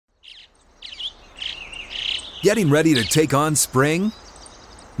Getting ready to take on spring?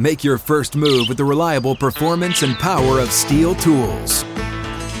 Make your first move with the reliable performance and power of Steel tools.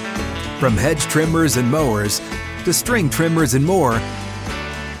 From hedge trimmers and mowers to string trimmers and more,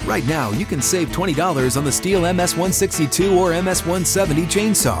 right now you can save $20 on the Steel MS-162 or MS-170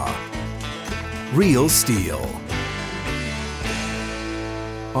 chainsaw. Real Steel.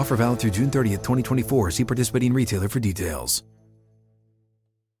 Offer valid through June 30th, 2024. See participating retailer for details.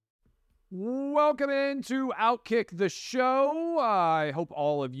 Welcome into Outkick the Show. I hope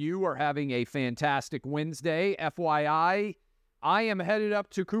all of you are having a fantastic Wednesday. FYI, I am headed up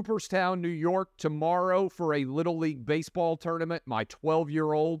to Cooperstown, New York tomorrow for a Little League baseball tournament. My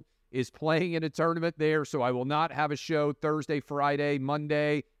 12-year-old is playing in a tournament there, so I will not have a show Thursday, Friday,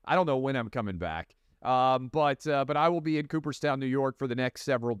 Monday. I don't know when I'm coming back. But I will be in Cooperstown, New York for the next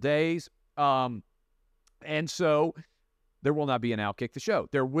several days. And so there will not be an Outkick the Show.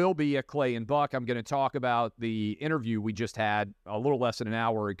 There will be a Clay and Buck. I'm going to talk about the interview we just had a little less than an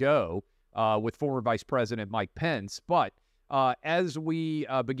hour ago with former Vice President Mike Pence. But as we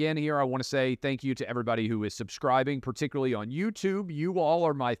begin here, I want to say thank you to everybody who is subscribing, particularly on YouTube. You all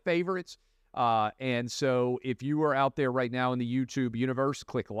are my favorites. And so if you are out there right now in the YouTube universe,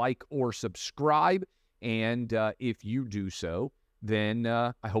 click like or subscribe. And if you do so, then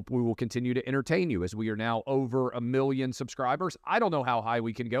I hope we will continue to entertain you as we are now over 1 million subscribers. I don't know how high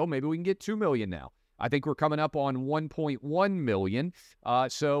we can go. Maybe we can get 2 million now. I think we're coming up on 1.1 million.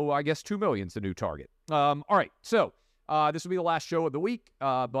 So I guess 2 million is the new target. All right. So this will be the last show of the week,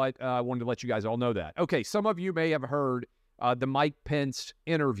 but I wanted to let you guys all know that. Okay. Some of you may have heard the Mike Pence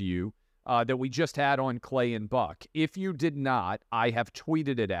interview that we just had on Clay and Buck. If you did not, I have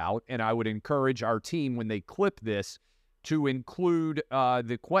tweeted it out, and I would encourage our team when they clip this to include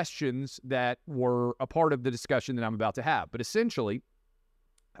the questions that were a part of the discussion that I'm about to have. But essentially,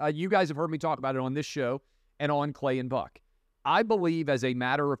 you guys have heard me talk about it on this show and on Clay and Buck. I believe as a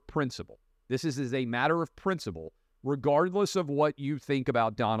matter of principle, this is as a matter of principle, regardless of what you think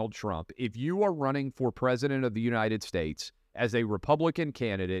about Donald Trump, if you are running for president of the United States as a Republican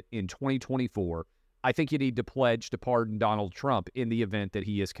candidate in 2024, I think you need to pledge to pardon Donald Trump in the event that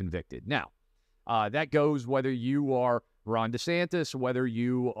he is convicted. Now, that goes whether you are Ron DeSantis, whether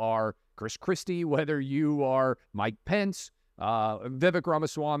you are Chris Christie, whether you are Mike Pence, Vivek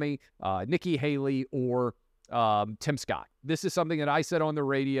Ramaswamy, Nikki Haley, or Tim Scott. This is something that I said on the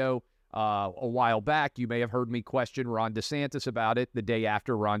radio a while back. You may have heard me question Ron DeSantis about it the day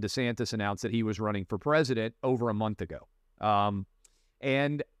after Ron DeSantis announced that he was running for president over a month ago.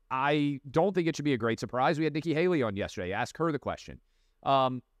 And I don't think it should be a great surprise. We had Nikki Haley on yesterday. Ask her the question.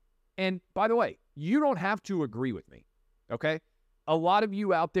 And by the way, you don't have to agree with me, okay? A lot of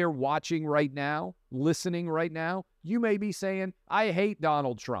you out there watching right now, listening right now, you may be saying, I hate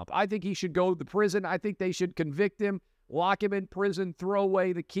Donald Trump. I think he should go to prison. I think they should convict him, lock him in prison, throw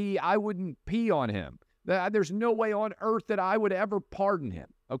away the key. I wouldn't pee on him. There's no way on earth that I would ever pardon him,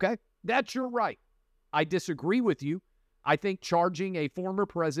 okay? That's your right. I disagree with you. I think charging a former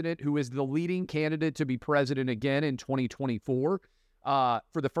president who is the leading candidate to be president again in 2024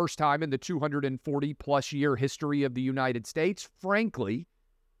 for the first time in the 240-plus year history of the United States, frankly,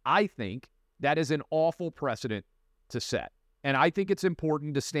 I think that is an awful precedent to set. And I think it's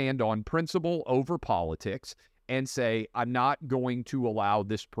important to stand on principle over politics and say, I'm not going to allow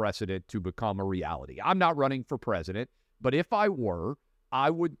this precedent to become a reality. I'm not running for president, but if I were, I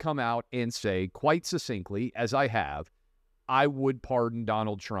would come out and say quite succinctly, as I have, I would pardon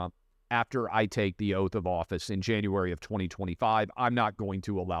Donald Trump after I take the oath of office in January of 2025. I'm not going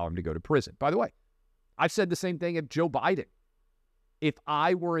to allow him to go to prison. By the way, I've said the same thing of Joe Biden. If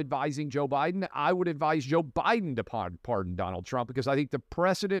I were advising Joe Biden, I would advise Joe Biden to pardon Donald Trump because I think the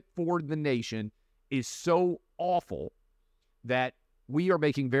precedent for the nation is so awful that we are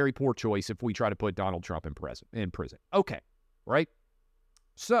making very poor choice if we try to put Donald Trump in prison. Okay, right?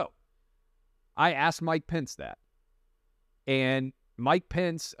 So I asked Mike Pence that. And Mike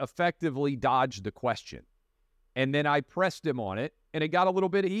Pence effectively dodged the question. And then I pressed him on it, and it got a little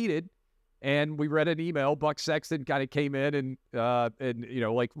bit heated. And we read an email. Buck Sexton kind of came in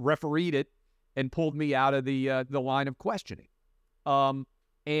and refereed it and pulled me out of the line of questioning.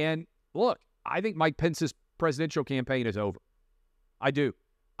 And look, I think Mike Pence's presidential campaign is over. I do.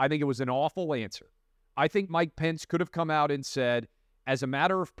 I think it was an awful answer. I think Mike Pence could have come out and said, as a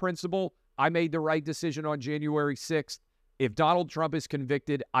matter of principle, I made the right decision on January 6th. If Donald Trump is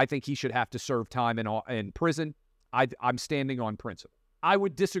convicted, I think he should have to serve time in prison. I'm standing on principle. I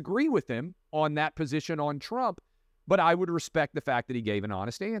would disagree with him on that position on Trump, but I would respect the fact that he gave an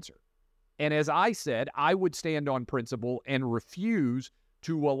honest answer. And as I said, I would stand on principle and refuse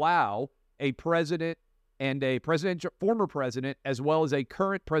to allow a president and a former president, as well as a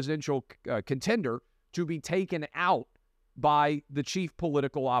current presidential contender, to be taken out by the chief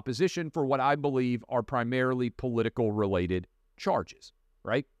political opposition for what I believe are primarily political-related charges,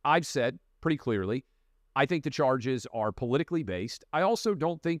 right? I've said pretty clearly, I think the charges are politically based. I also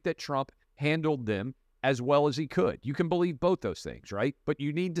don't think that Trump handled them as well as he could. You can believe both those things, right? But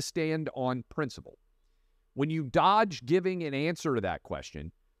you need to stand on principle. When you dodge giving an answer to that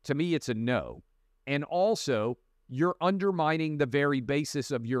question, to me, it's a no. And also, you're undermining the very basis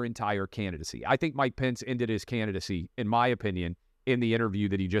of your entire candidacy. I think Mike Pence ended his candidacy, in my opinion, in the interview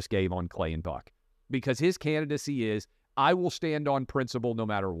that he just gave on Clay and Buck, because his candidacy is, I will stand on principle no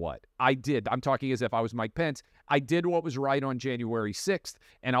matter what. I'm talking as if I was Mike Pence. I did what was right on January 6th,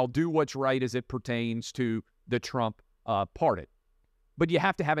 and I'll do what's right as it pertains to the Trump pardon. But you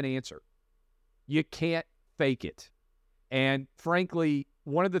have to have an answer. You can't fake it. And frankly,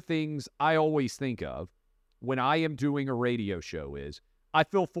 one of the things I always think of when I am doing a radio show is I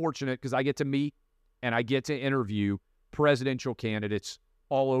feel fortunate because I get to meet and I get to interview presidential candidates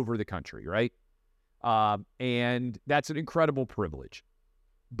all over the country, right? And that's an incredible privilege.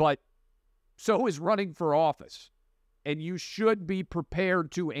 But so is running for office. And you should be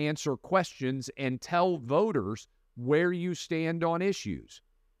prepared to answer questions and tell voters where you stand on issues.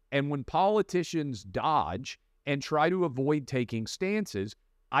 And when politicians dodge and try to avoid taking stances,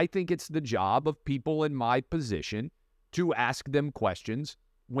 I think it's the job of people in my position to ask them questions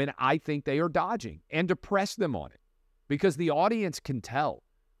when I think they are dodging and to press them on it. Because the audience can tell.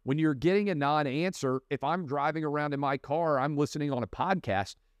 When you're getting a non-answer, if I'm driving around in my car, I'm listening on a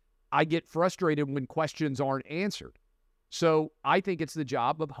podcast, I get frustrated when questions aren't answered. So I think it's the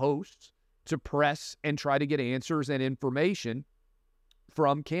job of hosts to press and try to get answers and information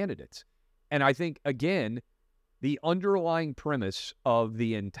from candidates. And I think, again, the underlying premise of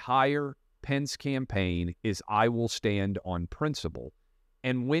the entire Pence campaign is I will stand on principle.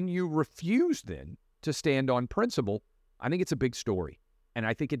 And when you refuse then to stand on principle, I think it's a big story. And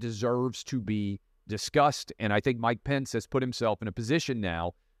I think it deserves to be discussed. And I think Mike Pence has put himself in a position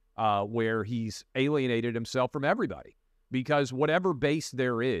now where he's alienated himself from everybody. Because whatever base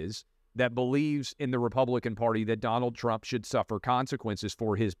there is that believes in the Republican Party that Donald Trump should suffer consequences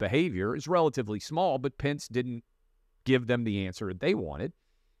for his behavior is relatively small, but Pence didn't give them the answer that they wanted.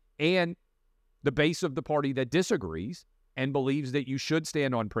 And the base of the party that disagrees and believes that you should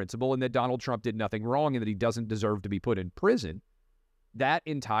stand on principle and that Donald Trump did nothing wrong and that he doesn't deserve to be put in prison, that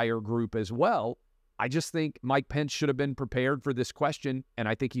entire group as well, I just think Mike Pence should have been prepared for this question, and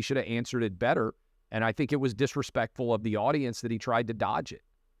I think he should have answered it better. And I think it was disrespectful of the audience that he tried to dodge it.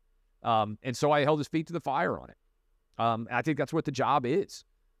 And so I held his feet to the fire on it. I think that's what the job is.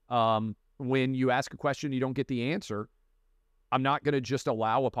 When you ask a question, you don't get the answer. I'm not going to just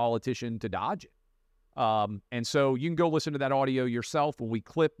allow a politician to dodge it. And so you can go listen to that audio yourself. When we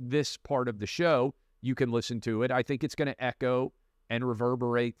clip this part of the show, you can listen to it. I think it's going to echo and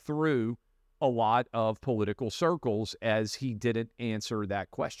reverberate through a lot of political circles as he didn't answer that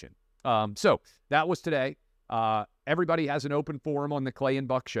question. So that was today. Everybody has an open forum on the Clay and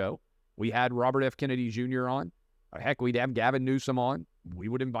Buck Show. We had Robert F. Kennedy Jr. on. Heck, we'd have Gavin Newsom on. We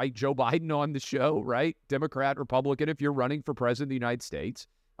would invite Joe Biden on the show, right? Democrat, Republican, if you're running for president of the United States.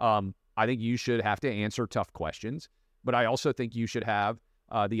 I think you should have to answer tough questions. But I also think you should have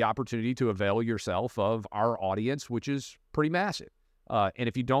the opportunity to avail yourself of our audience, which is pretty massive. And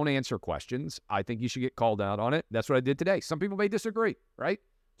if you don't answer questions, I think you should get called out on it. That's what I did today. Some people may disagree, right?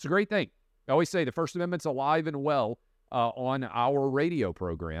 It's a great thing. I always say the First Amendment's alive and well on our radio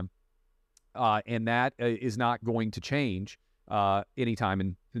program, and that is not going to change anytime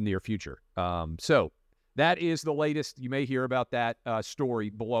in the near future. So that is the latest. You may hear about that story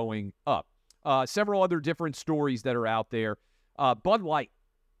blowing up. Several other different stories that are out there. Bud Light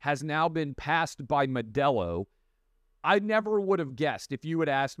has now been passed by Modelo. I never would have guessed. If you had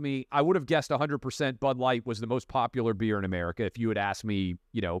asked me, I would have guessed 100% Bud Light was the most popular beer in America. If you had asked me,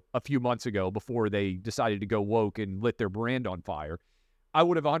 a few months ago before they decided to go woke and lit their brand on fire, I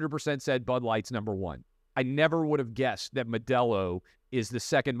would have 100% said Bud Light's number one. I never would have guessed that Modelo is the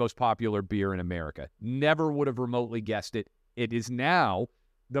second most popular beer in America. Never would have remotely guessed it. It is now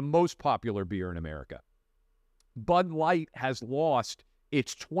the most popular beer in America. Bud Light has lost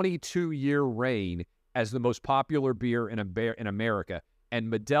its 22-year reign as the most popular beer in America, and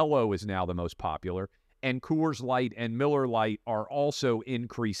Modelo is now the most popular, and Coors Light and Miller Lite are also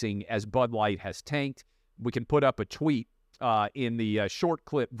increasing as Bud Light has tanked. We can put up a tweet in the short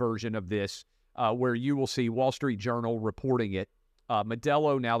clip version of this where you will see Wall Street Journal reporting it.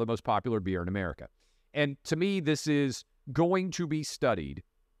 Modelo now the most popular beer in America. And to me, this is going to be studied,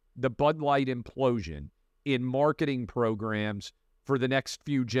 the Bud Light implosion, in marketing programs for the next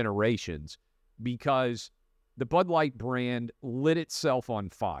few generations because the Bud Light brand lit itself on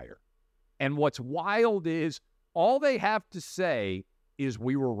fire. And what's wild is all they have to say is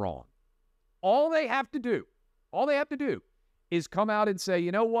we were wrong. All they have to do is come out and say,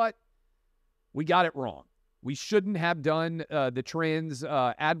 you know what? We got it wrong. We shouldn't have done the trans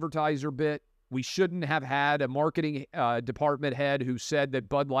advertiser bit. We shouldn't have had a marketing department head who said that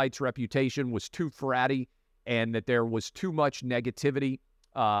Bud Light's reputation was too fratty and that there was too much negativity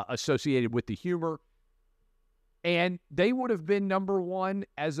associated with the humor. And they would have been number one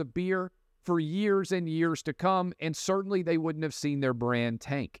as a beer for years and years to come, and certainly they wouldn't have seen their brand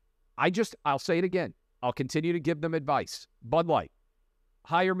tank. I'll say it again. I'll continue to give them advice. Bud Light,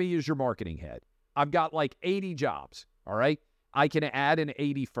 hire me as your marketing head. I've got like 80 jobs, all right? I can add an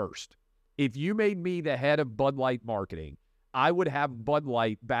 81st. If you made me the head of Bud Light marketing, I would have Bud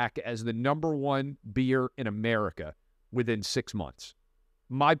Light back as the number one beer in America within 6 months.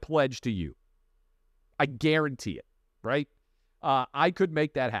 My pledge to you. I guarantee it, right? I could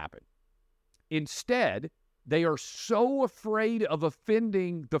make that happen. Instead, they are so afraid of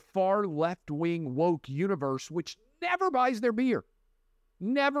offending the far left-wing woke universe, which never buys their beer,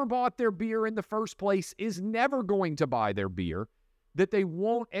 never bought their beer in the first place, is never going to buy their beer, that they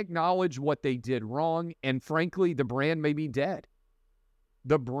won't acknowledge what they did wrong, and frankly, the brand may be dead.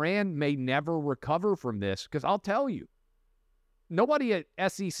 The brand may never recover from this, because I'll tell you, nobody at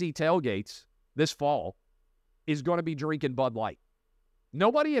SEC tailgates this fall is going to be drinking Bud Light.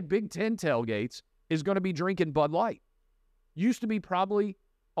 Nobody at Big Ten tailgates is going to be drinking Bud Light. Used to be probably,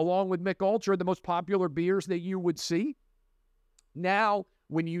 along with Mick Ultra, the most popular beers that you would see. Now,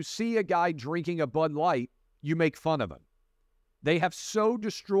 when you see a guy drinking a Bud Light, you make fun of him. They have so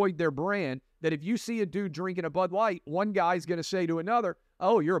destroyed their brand that if you see a dude drinking a Bud Light, one guy's going to say to another,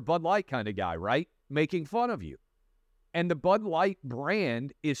 oh, you're a Bud Light kind of guy, right? Making fun of you. And the Bud Light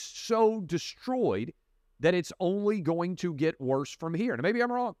brand is so destroyed that it's only going to get worse from here. Now, maybe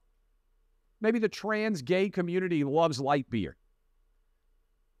I'm wrong. Maybe the trans gay community loves light beer.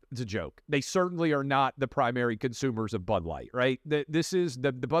 It's a joke. They certainly are not the primary consumers of Bud Light, right? The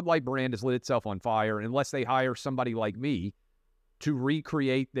Bud Light brand has lit itself on fire unless they hire somebody like me to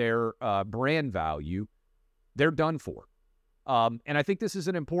recreate their brand value. They're done for. And I think this is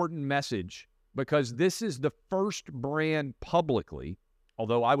an important message because this is the first brand publicly,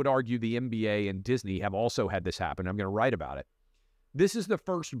 although I would argue the NBA and Disney have also had this happen. I'm going to write about it. This is the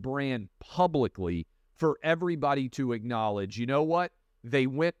first brand publicly for everybody to acknowledge, you know what? They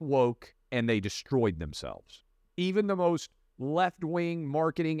went woke and they destroyed themselves. Even the most left-wing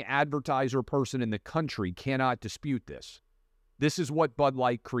marketing advertiser person in the country cannot dispute this. This is what Bud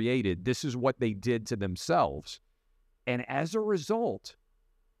Light created. This is what they did to themselves. And as a result,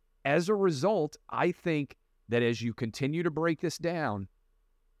 I think that as you continue to break this down,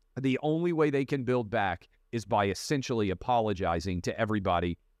 the only way they can build back is by essentially apologizing to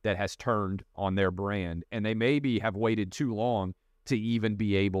everybody that has turned on their brand. And they maybe have waited too long to even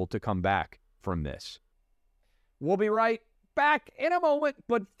be able to come back from this. We'll be right back in a moment,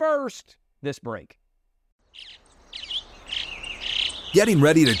 but first, this break. Getting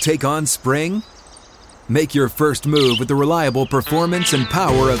ready to take on spring? Make your first move with the reliable performance and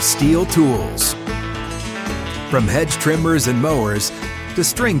power of Steel tools. From hedge trimmers and mowers to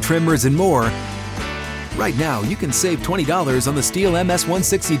string trimmers and more, right now you can save $20 on the Steel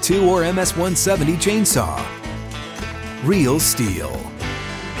MS-162 or MS-170 chainsaw. Real Steel.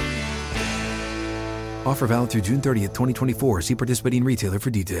 Offer valid through June 30th, 2024. See participating retailer for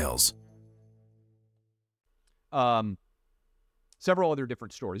details. Several other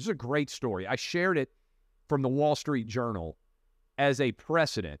different stories. This is a great story. I shared it from the Wall Street Journal as a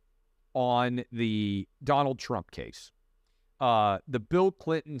precedent on the Donald Trump case. The Bill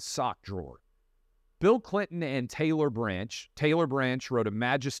Clinton sock drawer. Bill Clinton and Taylor Branch wrote a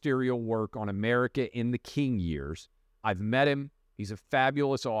magisterial work on America in the King years. I've met him. He's a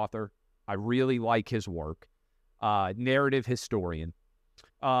fabulous author. I really like his work. Narrative historian.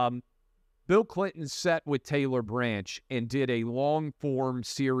 Bill Clinton sat with Taylor Branch and did a long-form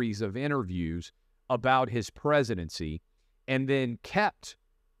series of interviews about his presidency and then kept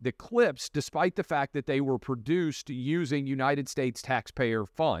the clips, despite the fact that they were produced using United States taxpayer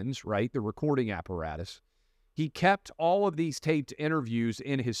funds, right, the recording apparatus. He kept all of these taped interviews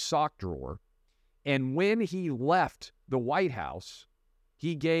in his sock drawer, and when he left the White House,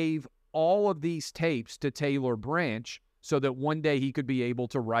 he gave all of these tapes to Taylor Branch so that one day he could be able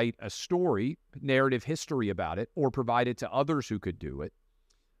to write a story, narrative history about it, or provide it to others who could do it.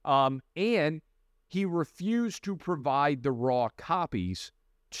 And he refused to provide the raw copies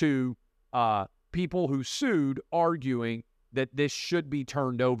to people who sued arguing that this should be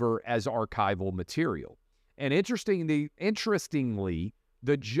turned over as archival material. And interestingly,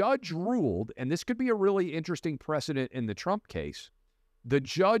 the judge ruled, and this could be a really interesting precedent in the Trump case, the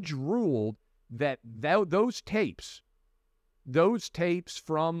judge ruled that those tapes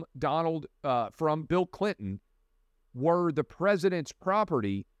from from Bill Clinton were the president's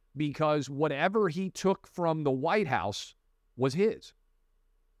property because whatever he took from the White House was his.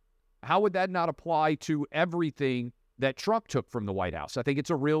 How would that not apply to everything that Trump took from the White House? I think it's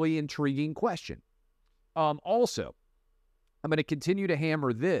a really intriguing question. Also, I'm going to continue to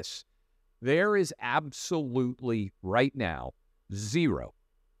hammer this. There is absolutely right now zero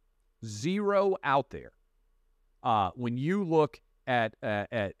out there. When you look at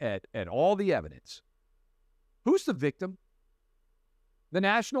all the evidence, who's the victim? The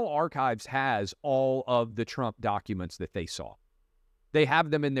National Archives has all of the Trump documents that they saw. They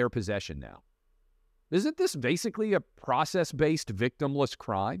have them in their possession now. Isn't this basically a process-based victimless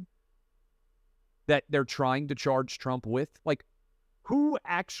crime that they're trying to charge Trump with? Like, who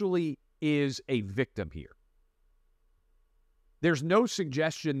actually is a victim here? There's no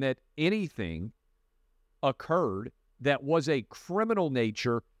suggestion that anything occurred that was a criminal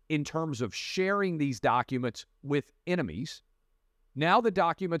nature in terms of sharing these documents with enemies. Now the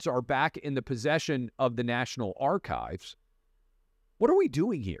documents are back in the possession of the National Archives. What are we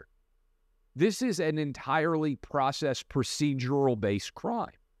doing here? This is an entirely procedural-based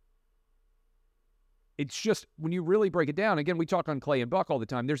crime. It's just, when you really break it down, again, we talk on Clay and Buck all the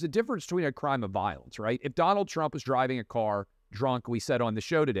time, there's a difference between a crime of violence, right? If Donald Trump was driving a car drunk, we said on the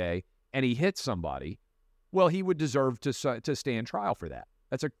show today, and he hit somebody, well, he would deserve to stand trial for that.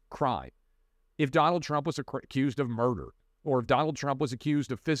 That's a crime. If Donald Trump was accused of murder, or if Donald Trump was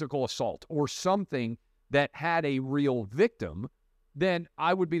accused of physical assault, or something that had a real victim, then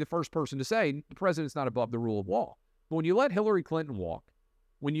I would be the first person to say the president's not above the rule of law. But when you let Hillary Clinton walk,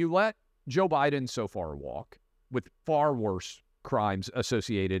 when you let Joe Biden so far walk, with far worse crimes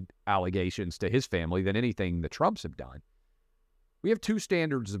associated allegations to his family than anything the Trumps have done, we have two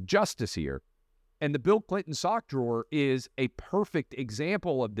standards of justice here. And the Bill Clinton sock drawer is a perfect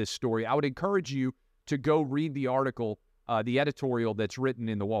example of this story. I would encourage you to go read the article, the editorial that's written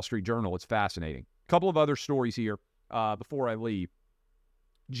in the Wall Street Journal. It's fascinating. A couple of other stories here before I leave.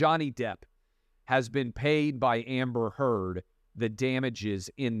 Johnny Depp has been paid by Amber Heard the damages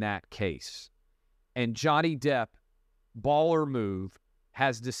in that case. And Johnny Depp, baller move,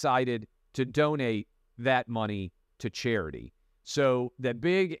 has decided to donate that money to charity. So the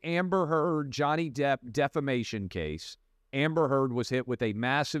big Amber Heard, Johnny Depp defamation case, Amber Heard was hit with a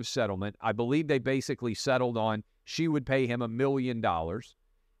massive settlement. I believe they basically settled on she would pay him $1 million.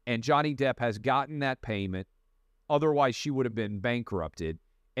 And Johnny Depp has gotten that payment. Otherwise, she would have been bankrupted.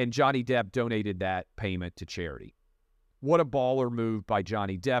 And Johnny Depp donated that payment to charity. What a baller move by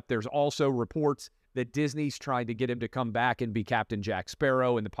Johnny Depp. There's also reports that Disney's trying to get him to come back and be Captain Jack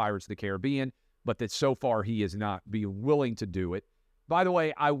Sparrow in the Pirates of the Caribbean, but that so far he is not being willing to do it. By the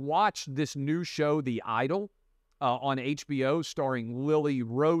way, I watched this new show, The Idol, on HBO, starring Lily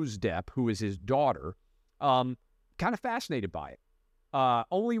Rose Depp, who is his daughter. Kind of fascinated by it.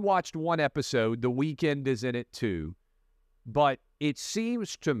 Only watched one episode. The Weeknd is in it too. But it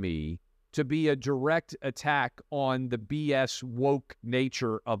seems to me to be a direct attack on the BS woke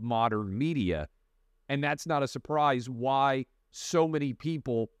nature of modern media. And that's not a surprise why so many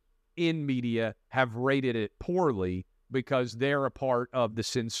people in media have rated it poorly, because they're a part of the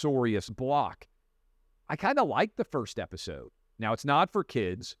censorious block. I kind of like the first episode. Now, it's not for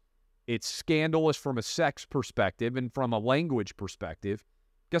kids. It's scandalous from a sex perspective and from a language perspective.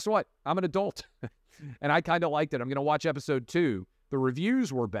 Guess what? I'm an adult, and I kind of liked it. I'm going to watch episode 2. The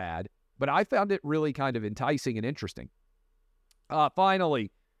reviews were bad, but I found it really kind of enticing and interesting.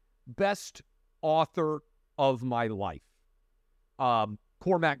 Finally, best author of my life,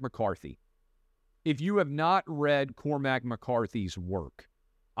 Cormac McCarthy. If you have not read Cormac McCarthy's work,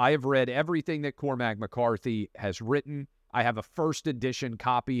 I have read everything that Cormac McCarthy has written. I have a first edition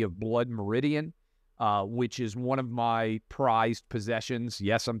copy of Blood Meridian, which is one of my prized possessions.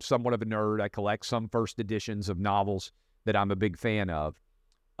 Yes, I'm somewhat of a nerd. I collect some first editions of novels that I'm a big fan of.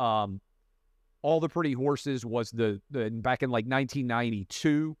 All the Pretty Horses was back in like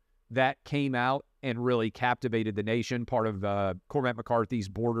 1992 that came out and really captivated the nation, part of Cormac McCarthy's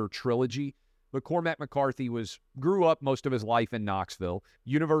Border trilogy. But Cormac McCarthy grew up most of his life in Knoxville,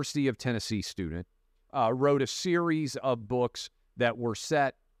 University of Tennessee student, wrote a series of books that were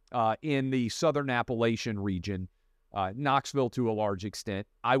set in the Southern Appalachian region, Knoxville to a large extent.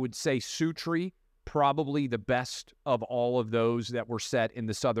 I would say Sutri, probably the best of all of those that were set in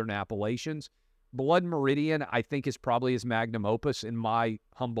the Southern Appalachians. Blood Meridian, I think, is probably his magnum opus, in my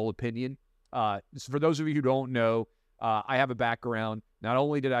humble opinion. For those of you who don't know, I have a background. Not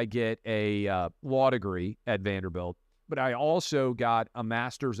only did I get a law degree at Vanderbilt, but I also got a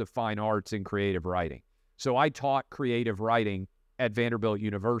master's of fine arts in creative writing. So I taught creative writing at Vanderbilt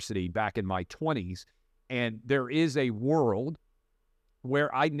University back in my 20s. And there is a world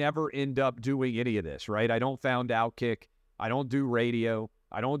where I never end up doing any of this, right? I don't found Outkick. I don't do radio.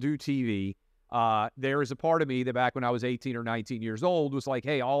 I don't do TV. There is a part of me that back when I was 18 or 19 years old was like,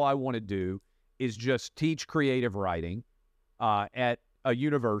 hey, all I want to do is just teach creative writing at a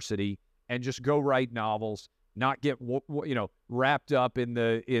university and just go write novels, not get wrapped up in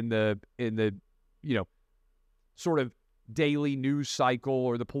the sort of daily news cycle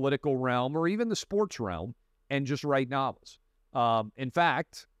or the political realm or even the sports realm, and just write novels. In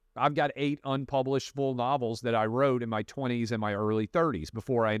fact, I've got 8 unpublished full novels that I wrote in my 20s and my early 30s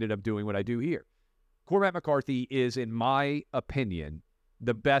before I ended up doing what I do here. Cormac McCarthy is, in my opinion,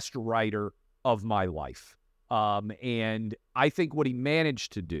 the best writer of my life. And I think what he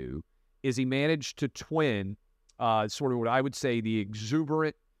managed to do is he managed to twin sort of what I would say the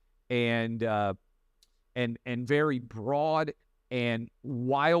exuberant and very broad and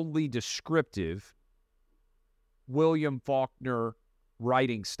wildly descriptive William Faulkner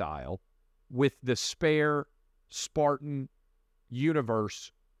writing style with the spare Spartan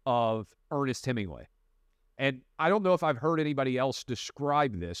universe of Ernest Hemingway. And I don't know if I've heard anybody else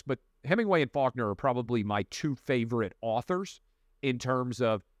describe this, but Hemingway and Faulkner are probably my 2 favorite authors in terms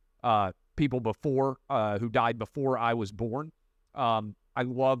of people before who died before I was born. I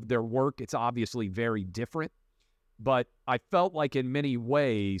love their work. It's obviously very different, but I felt like in many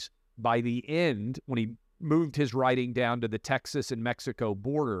ways by the end, when he moved his writing down to the Texas and Mexico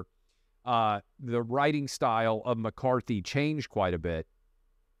border, the writing style of McCarthy changed quite a bit,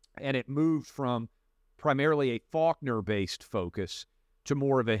 and it moved from primarily a Faulkner-based focus to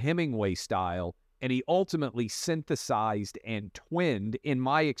more of a Hemingway style, and he ultimately synthesized and twinned, in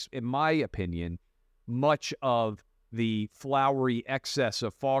my opinion, much of the flowery excess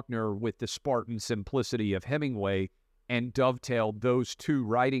of Faulkner with the Spartan simplicity of Hemingway, and dovetailed those 2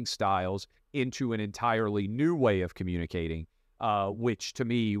 writing styles into an entirely new way of communicating, which to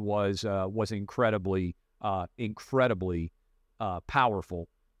me was incredibly powerful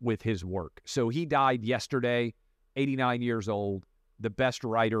with his work. So he died yesterday, 89 years old, the best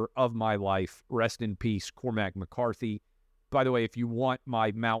writer of my life. Rest in peace, Cormac McCarthy. By the way, if you want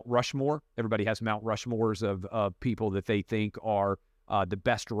my Mount Rushmore, everybody has Mount Rushmores of people that they think are the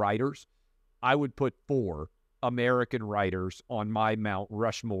best writers. I would put 4 American writers on my Mount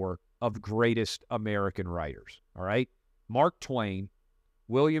Rushmore of greatest American writers, all right? Mark Twain,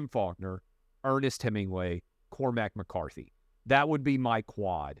 William Faulkner, Ernest Hemingway, Cormac McCarthy. That would be my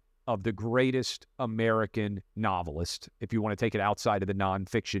quad of the greatest American novelist, if you want to take it outside of the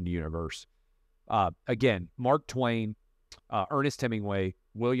nonfiction universe. Again, Mark Twain, Ernest Hemingway,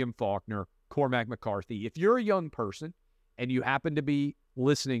 William Faulkner, Cormac McCarthy. If you're a young person and you happen to be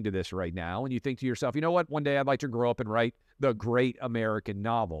listening to this right now and you think to yourself, you know what, one day I'd like to grow up and write the great American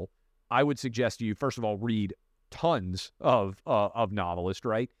novel, I would suggest to you, first of all, read tons of novelists,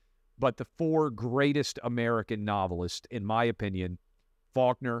 right? But the 4 greatest American novelists, in my opinion,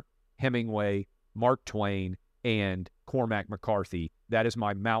 Faulkner, Hemingway, Mark Twain, and Cormac McCarthy. That is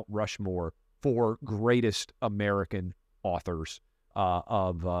my Mount Rushmore for greatest American authors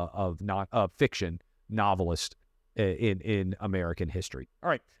of fiction novelists in American history. All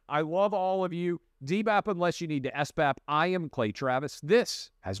right. I love all of you. DBAP unless you need to SBAP. I am Clay Travis. This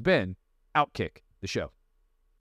has been Outkick the Show.